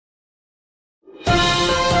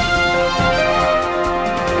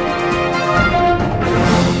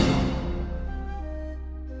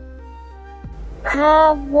า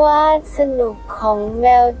พวาดสนุกของแม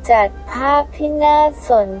วจัดภาพที่น่า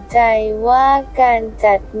สนใจว่าการ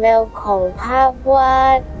จัดแมวของภาพวา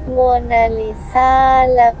ดโมนาลิซา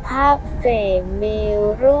และภาพเฟเมล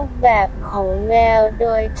รูปแบบของแมวโด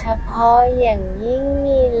ยเฉพาะอย่างยิ่ง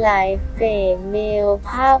มีหลายเฟเมล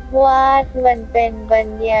ภาพวาดมันเป็นบร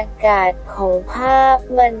รยากาศของภาพ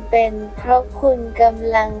มันเป็นเพราะคุณก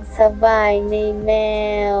ำลังสบายในแม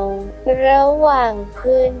วระหว่าง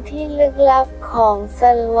พื้นที่ลึกลับของ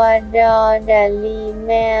ซัลวาดอร์ ดาลีแ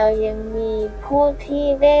มวยังมีผู้ที่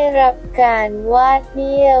ได้รับการวาดเ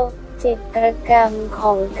บี้ยวจิตรกรรมข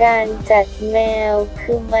องการจัดแมว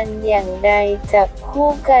คือมันอย่างใดจับคู่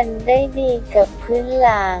กันได้ดีกับพื้นห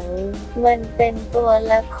ลังมันเป็นตัว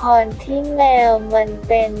ละครที่แมวมัน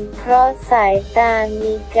เป็นเพราะสายตา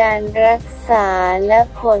มีการรักษาและ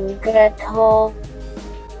ผลกระทบ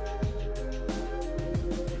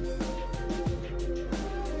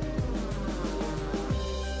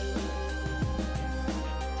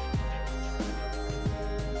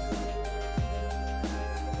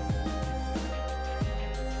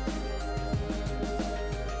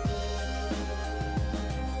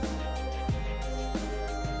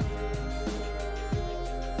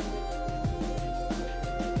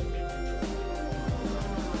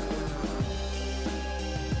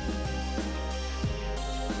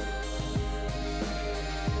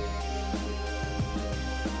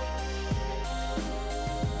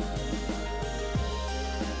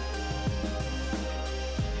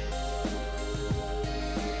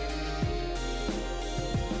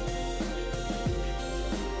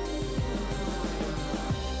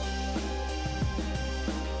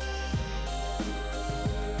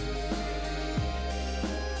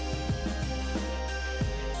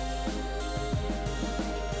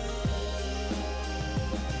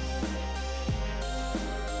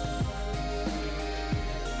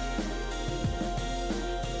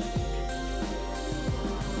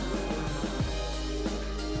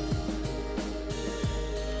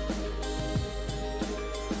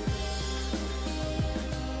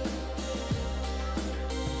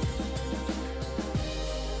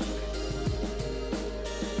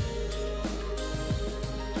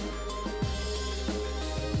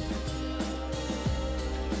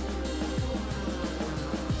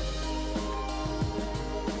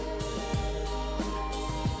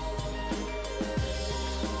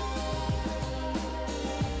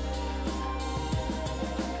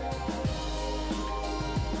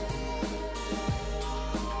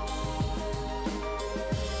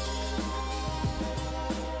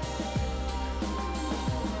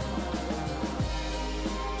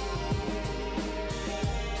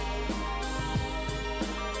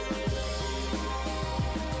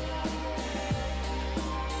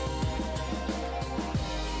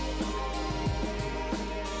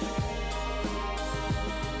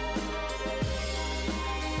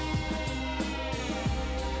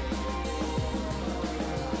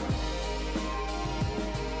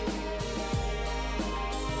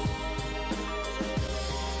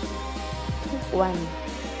วัน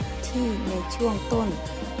ที่ในช่วงต้น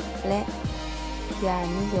และยา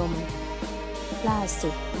นิยมล่าสุ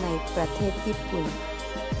ดในประเทศญี่ปุ่น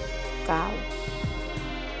กล่าว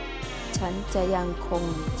ฉันจะยังคง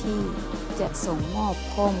ที่จะส่งมอบ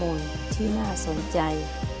ข้อมูลที่น่าสนใจ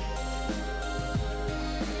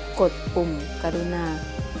กดปุ่มกรุณา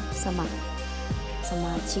สมัครสม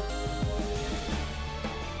าชิก